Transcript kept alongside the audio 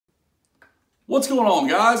What's going on,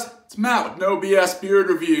 guys? It's Matt with No BS Beard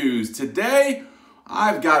Reviews. Today,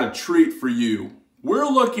 I've got a treat for you. We're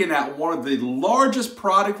looking at one of the largest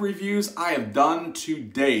product reviews I have done to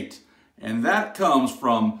date, and that comes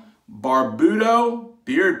from Barbudo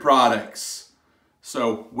Beard Products.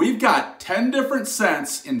 So we've got 10 different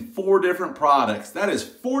scents in 4 different products. That is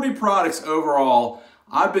 40 products overall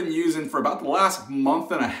I've been using for about the last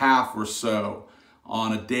month and a half or so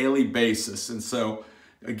on a daily basis. And so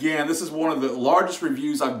again, this is one of the largest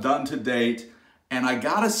reviews I've done to date, and I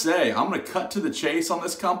gotta say, I'm gonna cut to the chase on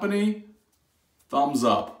this company. Thumbs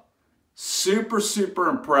up. Super, super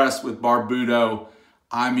impressed with Barbudo.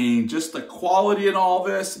 I mean, just the quality in all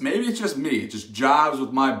this, maybe it's just me, it just jives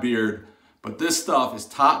with my beard, but this stuff is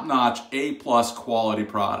top-notch, A-plus quality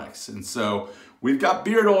products. And so, we've got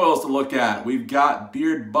beard oils to look at, we've got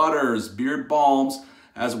beard butters, beard balms,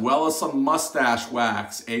 as well as some mustache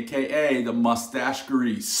wax, aka the mustache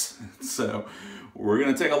grease. So we're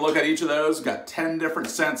gonna take a look at each of those. We've got 10 different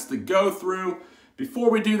scents to go through.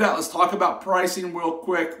 Before we do that, let's talk about pricing real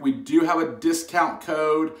quick. We do have a discount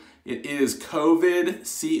code. It is COVID,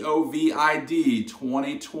 C-O-V-I-D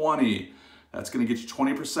 2020. That's gonna get you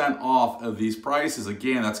 20% off of these prices.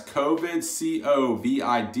 Again, that's COVID,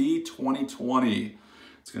 C-O-V-I-D 2020.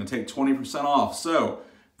 It's gonna take 20% off. So,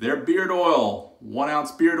 their beard oil, 1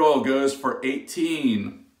 ounce beard oil goes for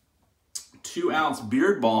 $18. 2 ounce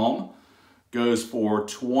beard balm goes for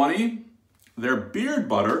 $20. Their beard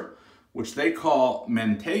butter, which they call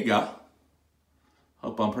Mentega,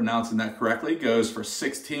 hope I'm pronouncing that correctly, goes for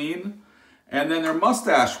 $16. And then their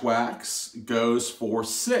mustache wax goes for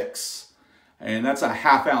 $6. And that's a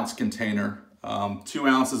 1/2 ounce container. 2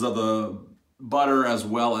 ounces of the butter as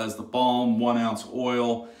well as the balm, 1 ounce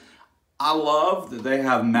oil. I love that they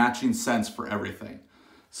have matching scents for everything.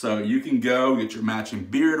 So you can go get your matching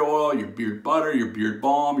beard oil, your beard butter, your beard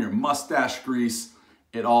balm, your mustache grease.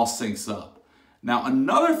 It all syncs up. Now,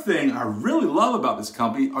 another thing I really love about this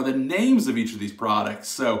company are the names of each of these products.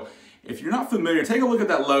 So if you're not familiar, take a look at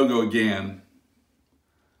that logo again.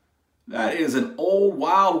 That is an old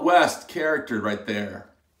Wild West character right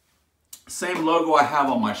there. Same logo I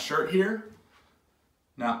have on my shirt here.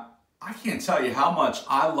 Now, I can't tell you how much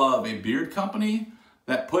I love a beard company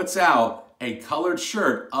that puts out a colored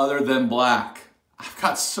shirt other than black. I've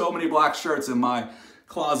got so many black shirts in my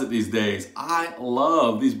closet these days. I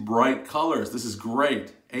love these bright colors. This is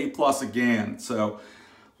great. A+ again. So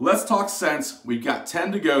let's talk scents. We've got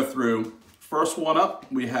 10 to go through. First one up,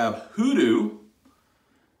 we have Hoodoo.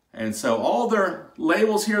 And so all their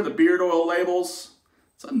labels here, the beard oil labels,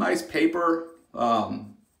 it's a nice paper,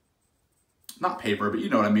 not paper, but you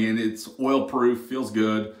know what I mean. It's oil proof, feels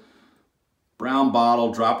good. Brown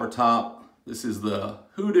bottle, dropper top. This is the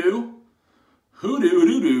Hoodoo.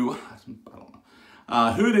 Hoodoo. I don't know.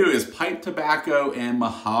 Hoodoo is pipe tobacco and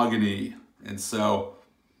mahogany. And so,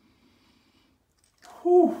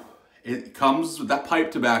 it comes with that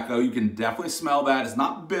pipe tobacco. You can definitely smell that. It's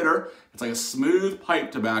not bitter. It's like a smooth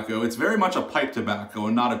pipe tobacco. It's very much a pipe tobacco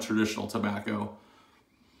and not a traditional tobacco.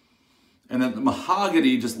 And then the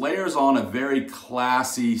mahogany just layers on a very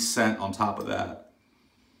classy scent on top of that.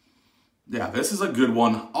 Yeah, this is a good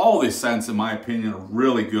one. All these scents, in my opinion, are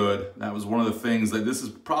really good. That was one of the things that this is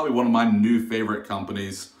probably one of my new favorite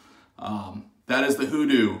companies. That is the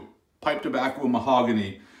Hoodoo, pipe tobacco and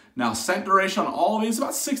mahogany. Now, scent duration on all of these,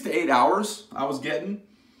 about 6 to 8 hours I was getting.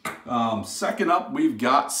 Second up, we've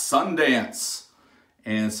got Sundance.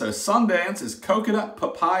 And so Sundance is coconut,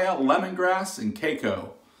 papaya, lemongrass, and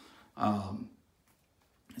Keiko.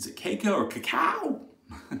 Is it Keiko or cacao?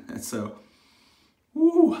 So,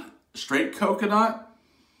 straight coconut.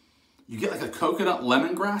 You get like a coconut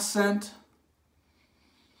lemongrass scent.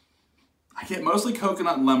 I get mostly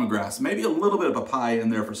coconut and lemongrass, maybe a little bit of papaya in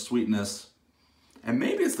there for sweetness. And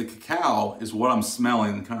maybe it's the cacao is what I'm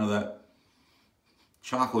smelling, kind of that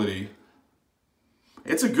chocolatey.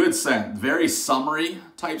 It's a good scent, very summery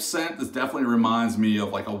type scent. This definitely reminds me of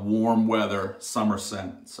like a warm weather summer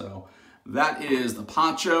scent. So that is the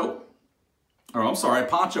Poncho. Or I'm sorry,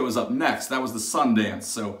 Poncho is up next. That was the Sundance.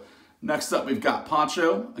 So next up we've got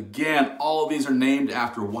Poncho. Again, all of these are named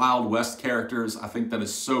after Wild West characters. I think that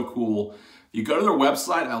is so cool. You go to their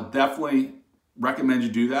website, I'll definitely recommend you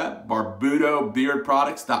do that.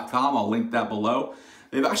 BarbudoBeardProducts.com. I'll link that below.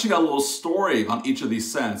 They've actually got a little story on each of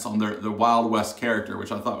these scents on their Wild West character,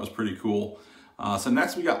 which I thought was pretty cool. So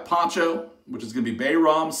next we got Poncho, which is going to be bay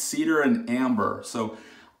rum, cedar, and amber. So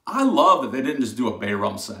I love that they didn't just do a bay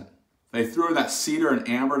rum scent. They threw in that cedar and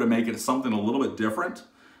amber to make it something a little bit different.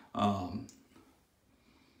 Oh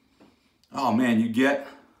man, you get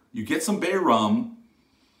some bay rum.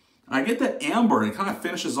 And I get that amber, and it kind of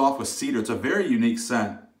finishes off with cedar. It's a very unique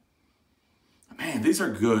scent. Man, these are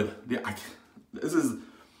good. This is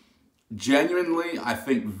genuinely, I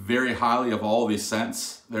think, very highly of all of these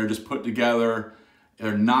scents. They're just put together.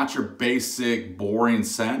 They're not your basic, boring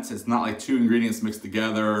scents. It's not like 2 ingredients mixed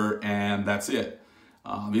together and that's it.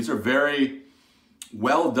 These are very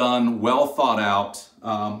well done, well thought out.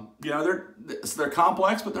 You know, they're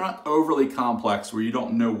complex, but they're not overly complex where you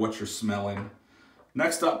don't know what you're smelling.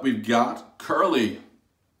 Next up, we've got Curly.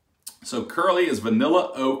 So Curly is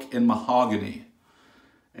vanilla, oak, and mahogany.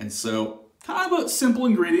 And so kind of a simple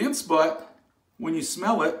ingredients, but when you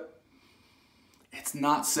smell it, it's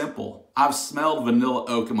not simple. I've smelled vanilla,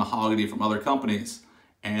 oak, and mahogany from other companies,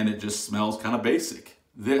 and it just smells kind of basic.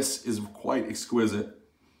 This is quite exquisite.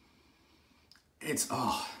 It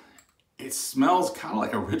smells kind of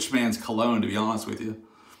like a rich man's cologne, to be honest with you,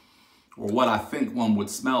 or what I think one would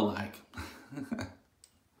smell like.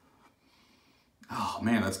 Oh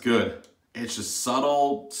man, that's good. It's just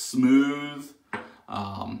subtle, smooth.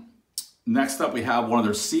 Next up, we have one of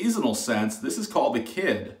their seasonal scents. This is called the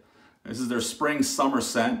Kid. This is their spring summer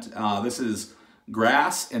scent. This is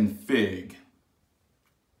grass and fig.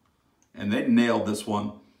 And they nailed this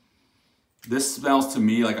one. This smells to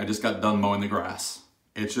me like I just got done mowing the grass.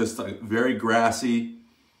 It's just very grassy.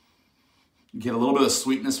 You get a little bit of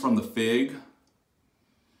sweetness from the fig.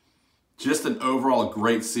 Just an overall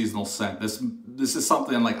great seasonal scent. This is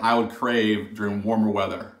something like I would crave during warmer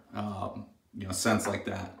weather. You know, scents like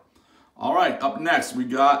that. All right, up next we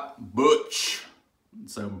got Butch.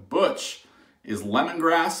 So Butch is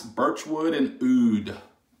lemongrass, birchwood, and oud.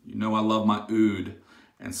 You know I love my oud.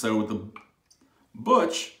 And so with the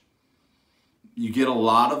Butch, you get a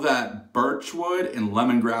lot of that birchwood and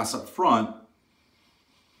lemongrass up front,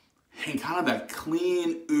 and kind of that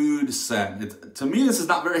clean oud scent. To me, this is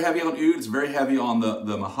not very heavy on oud. It's very heavy on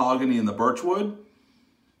the mahogany and the birchwood.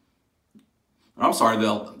 I'm sorry,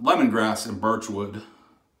 the lemongrass and birchwood.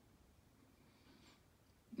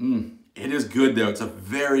 It is good though. It's a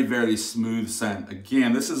very, very smooth scent.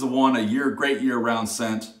 Again, this is a great year-round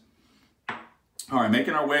scent. All right,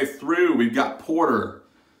 making our way through, we've got Porter.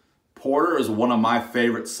 Porter is one of my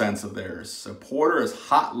favorite scents of theirs. So Porter is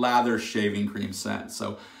hot lather shaving cream scent.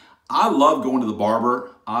 So I love going to the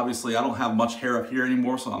barber. Obviously, I don't have much hair up here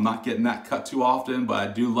anymore, so I'm not getting that cut too often, but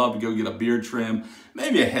I do love to go get a beard trim,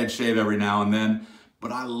 maybe a head shave every now and then.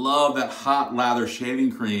 But I love that hot lather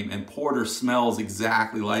shaving cream, and Porter smells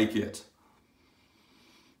exactly like it.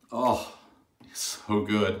 Oh, so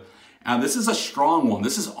good. And this is a strong one.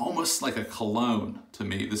 This is almost like a cologne to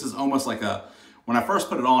me. This is almost like when I first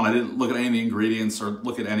put it on, I didn't look at any of the ingredients or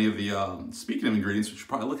look at any of the, speaking of ingredients, we should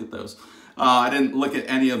probably look at those. I didn't look at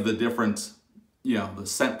any of the different, you know, the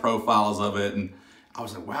scent profiles of it. And I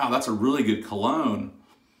was like, wow, that's a really good cologne.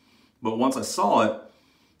 But once I saw it,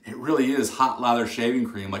 it really is hot lather shaving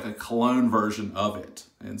cream, like a cologne version of it.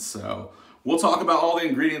 And so we'll talk about all the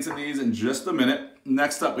ingredients in these in just a minute.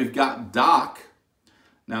 Next up, we've got Doc.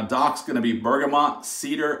 Now, Doc's gonna be bergamot,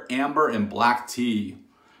 cedar, amber, and black tea.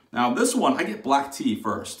 Now, this one, I get black tea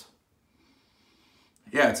first.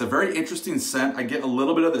 Yeah, it's a very interesting scent. I get a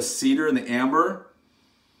little bit of the cedar and the amber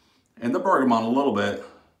and the bergamot a little bit.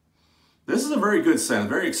 This is a very good scent,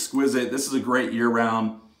 very exquisite. This is a great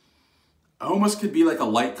year-round. Almost could be like a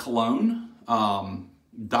light cologne.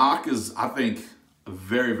 Doc is, I think, a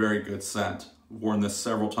very, very good scent. I've worn this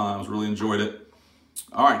several times, really enjoyed it.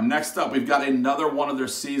 All right, next up, we've got another one of their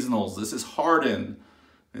seasonals. This is Harden.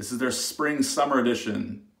 This is their spring summer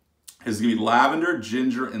edition. It's gonna be lavender,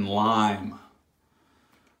 ginger, and lime.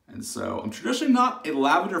 And so I'm traditionally not a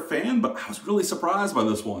lavender fan, but I was really surprised by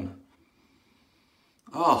this one.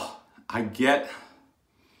 Oh, I get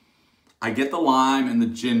the lime and the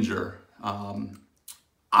ginger.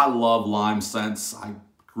 I love lime scents. I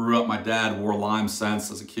grew up, my dad wore lime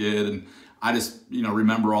scents as a kid, and I just, you know,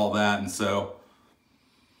 remember all that. And so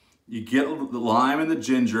you get the lime and the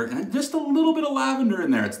ginger and just a little bit of lavender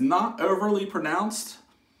in there. It's not overly pronounced.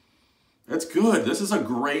 It's good. This is a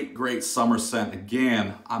great, great summer scent.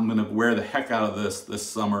 Again, I'm gonna wear the heck out of this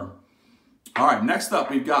summer. All right, next up,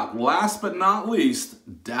 we've got, last but not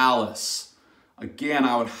least, Dallas. Again,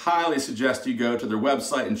 I would highly suggest you go to their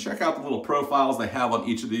website and check out the little profiles they have on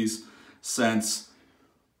each of these scents.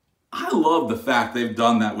 I love the fact they've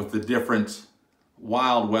done that with the different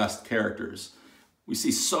Wild West characters. We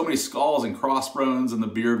see so many skulls and crossbones in the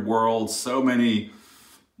beard world, so many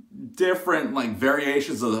different like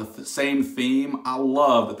variations of the same theme. I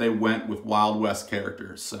love that they went with Wild West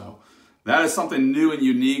characters. So that is something new and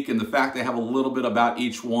unique, and the fact they have a little bit about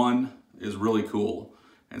each one is really cool.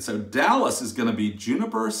 And so Dallas is going to be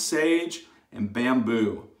juniper, sage, and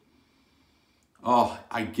bamboo. Oh,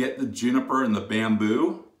 I get the juniper and the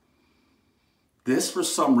bamboo. This, for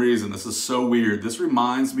some reason, this is so weird. This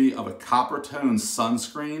reminds me of a copper tone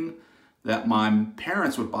sunscreen that my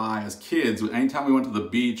parents would buy as kids. Anytime we went to the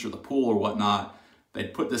beach or the pool or whatnot,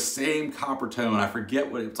 they'd put the same copper tone. I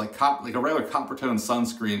forget what it's like a regular copper tone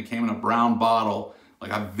sunscreen. It came in a brown bottle.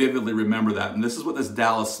 Like, I vividly remember that. And this is what this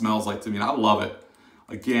Dallas smells like to me, and I love it.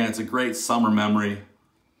 Again, it's a great summer memory.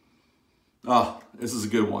 Oh, this is a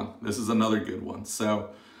good one. This is another good one. So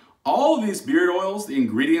all of these beard oils, the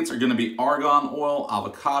ingredients are going to be argan oil,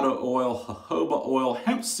 avocado oil, jojoba oil,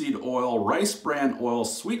 hemp seed oil, rice bran oil,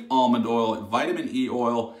 sweet almond oil, vitamin E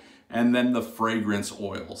oil, and then the fragrance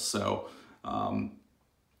oil. So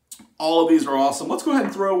all of these are awesome. Let's go ahead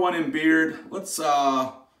and throw one in beard. Let's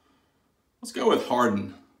go with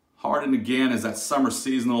Harden. Harden, again, is that summer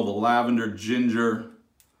seasonal, the lavender, ginger,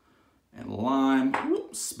 and lime.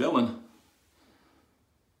 Whoop, spilling.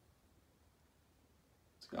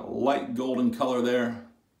 It's got a light golden color there.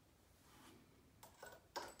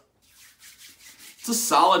 It's a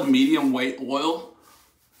solid medium weight oil.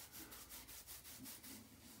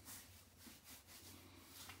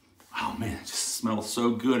 Oh man, it just smells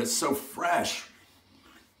so good. It's so fresh.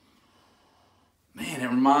 Man, it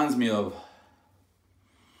reminds me of,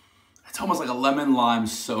 it's almost like a lemon lime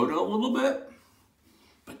soda a little bit,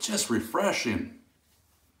 but just refreshing.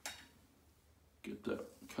 Get the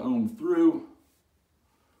comb through.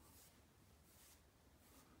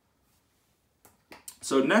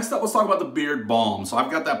 So next up, let's talk about the beard balm. So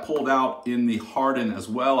I've got that pulled out in the Harden as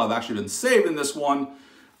well. I've actually been saving this one.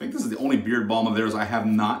 I think this is the only beard balm of theirs I have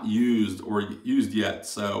not used or used yet.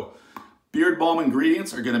 So beard balm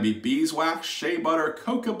ingredients are going to be beeswax, shea butter,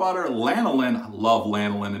 cocoa butter, lanolin. I love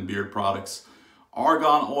lanolin in beard products.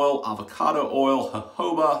 Argan oil, avocado oil,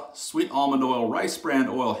 jojoba, sweet almond oil, rice bran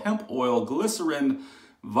oil, hemp oil, glycerin,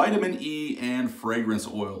 vitamin E, and fragrance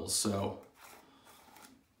oils. So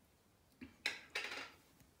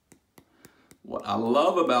what I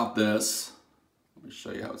love about this, let me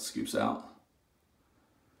show you how it scoops out.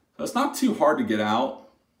 So it's not too hard to get out.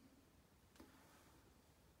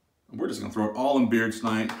 We're just gonna throw it all in beard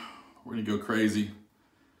tonight. We're gonna go crazy.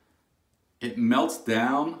 It melts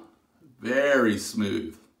down very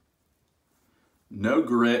smooth. No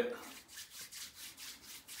grit.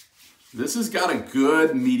 This has got a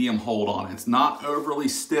good medium hold on it. It's not overly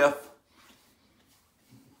stiff.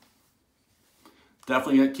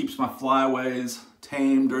 Definitely keeps my flyaways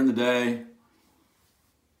tame during the day.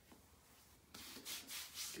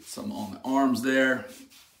 Get some on the arms there.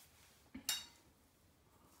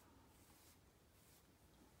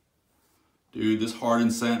 Dude, this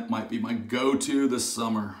Harden scent might be my go-to this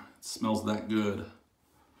summer. It smells that good.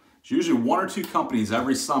 There's usually one or two companies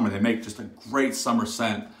every summer. They make just a great summer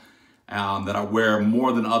scent that I wear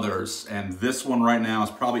more than others. And this one right now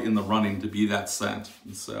is probably in the running to be that scent.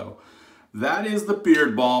 And so that is the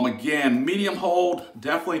beard balm. Again, medium hold,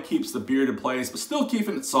 definitely keeps the beard in place, but still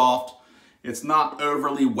keeping it soft. It's not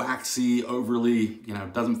overly waxy, overly,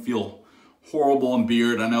 doesn't feel horrible in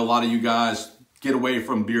beard. I know a lot of you guys get away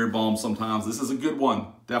from beard balm sometimes. This is a good one.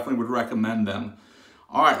 Definitely would recommend them.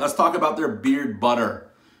 All right, let's talk about their beard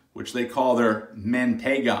butter, which they call their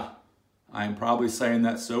Manteiga. I am probably saying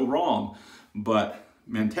that so wrong, but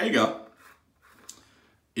Manteiga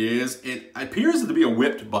it appears to be a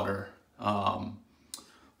whipped butter. The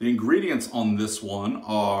ingredients on this one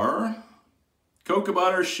are cocoa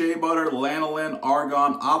butter, shea butter, lanolin,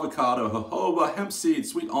 argan, avocado, jojoba, hemp seed,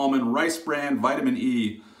 sweet almond, rice bran, vitamin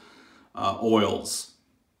E oils.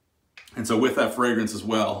 And so with that fragrance as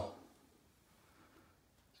well.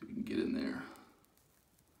 So you can get in there.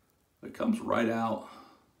 It comes right out.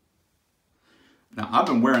 Now I've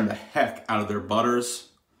been wearing the heck out of their butters.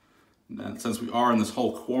 And since we are in this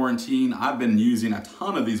whole quarantine, I've been using a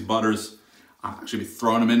ton of these butters. I'll actually be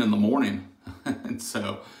throwing them in the morning. And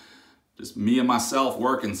so just me and myself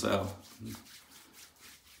working, so.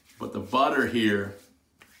 But the butter here,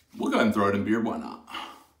 we'll go ahead and throw it in beard, why not?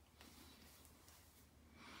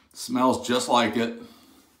 Smells just like it.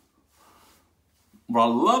 What I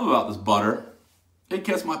love about this butter, it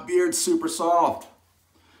gets my beard super soft.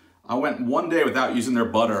 I went one day without using their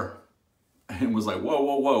butter and was like, whoa,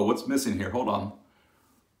 whoa, whoa, what's missing here? Hold on.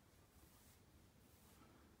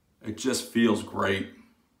 It just feels great.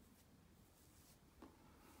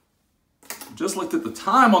 Just looked at the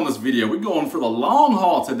time on this video. We're going for the long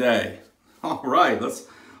haul today. All right, let's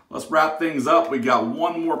wrap things up. We got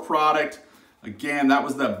one more product. Again, that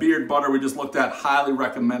was that beard butter we just looked at. Highly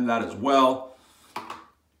recommend that as well.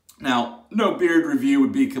 Now, no beard review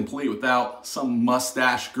would be complete without some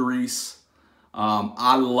mustache grease.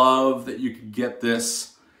 I love that you could get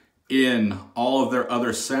this in all of their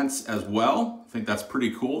other scents as well. I think that's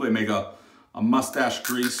pretty cool. They make a mustache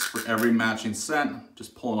grease for every matching scent.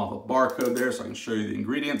 Just pulling off a barcode there so I can show you the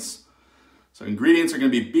ingredients. So ingredients are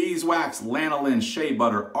going to be beeswax, lanolin, shea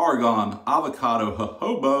butter, argan, avocado,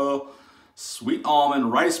 jojoba, sweet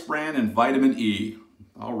almond, rice bran, and vitamin E.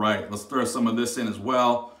 All right, let's throw some of this in as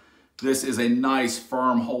well. This is a nice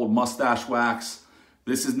firm hold mustache wax.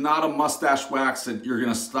 This is not a mustache wax that you're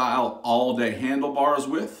going to style all day handlebars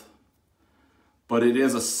with, but it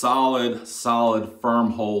is a solid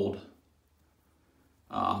firm hold.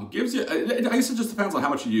 Gives you, I guess it just depends on how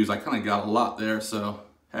much you use. I kind of got a lot there, so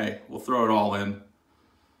hey, we'll throw it all in.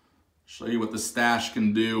 Show you what the stash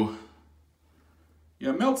can do. Yeah,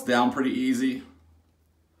 it melts down pretty easy.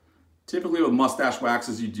 Typically with mustache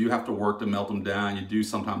waxes, you do have to work to melt them down. You do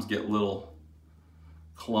sometimes get little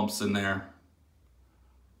clumps in there.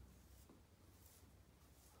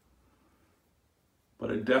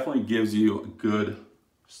 But it definitely gives you a good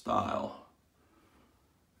style.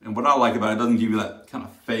 And what I like about it, it doesn't give you that kind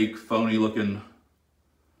of fake, phony looking.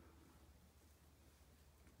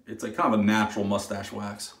 It's a kind of a natural mustache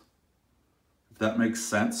wax, if that makes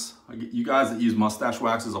sense. You guys that use mustache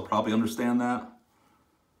waxes will probably understand that.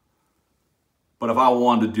 But if I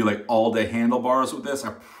wanted to do like all day handlebars with this,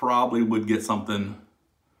 I probably would get something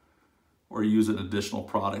or use an additional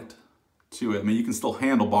product to it. I mean, you can still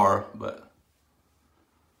handlebar, but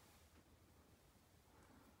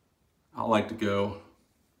I like to go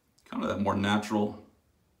kind of that more natural.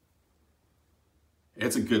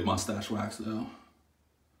 It's a good mustache wax though.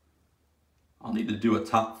 I'll need to do a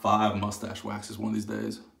top 5 mustache waxes one of these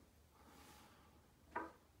days.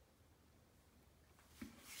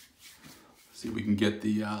 See if we can get the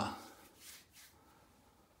yeah,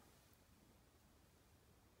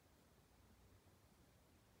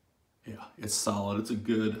 it's solid. It's a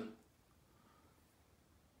good.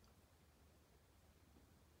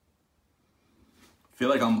 I feel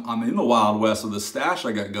like I'm in the Wild West with the stash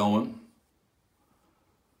I got going.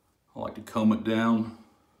 I like to comb it down.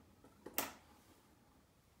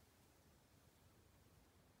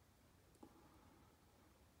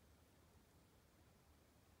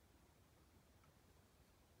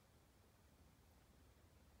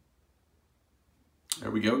 There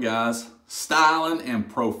we go, guys. Styling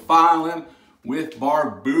and profiling with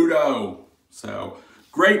Barbudo. So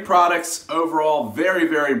great products overall. Very,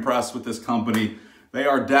 very impressed with this company. They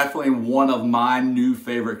are definitely one of my new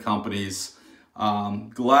favorite companies.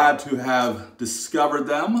 Glad to have discovered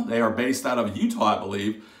them. They are based out of Utah, I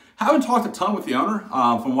believe. Haven't talked a ton with the owner.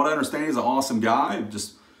 From what I understand, he's an awesome guy.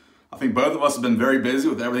 I think both of us have been very busy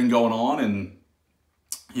with everything going on, and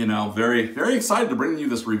you know, very, very excited to bring you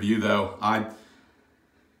this review though.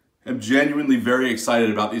 I'm genuinely very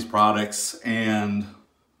excited about these products and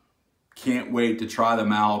can't wait to try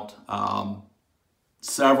them out.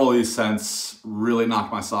 Several of these scents really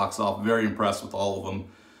knocked my socks off. Very impressed with all of them.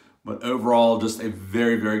 But overall, just a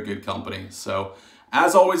very, very good company. So,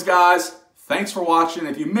 as always, guys, thanks for watching.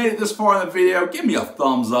 If you made it this far in the video, give me a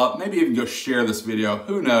thumbs up. Maybe even go share this video.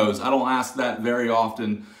 Who knows? I don't ask that very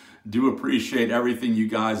often. Do appreciate everything you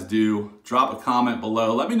guys do. Drop a comment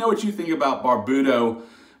below. Let me know what you think about Barbudo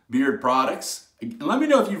beard products. And let me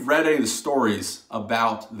know if you've read any of the stories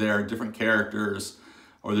about their different characters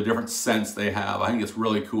or the different scents they have. I think it's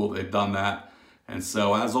really cool they've done that. And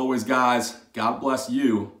so, as always, guys, God bless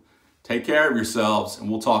you. Take care of yourselves, and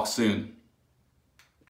we'll talk soon.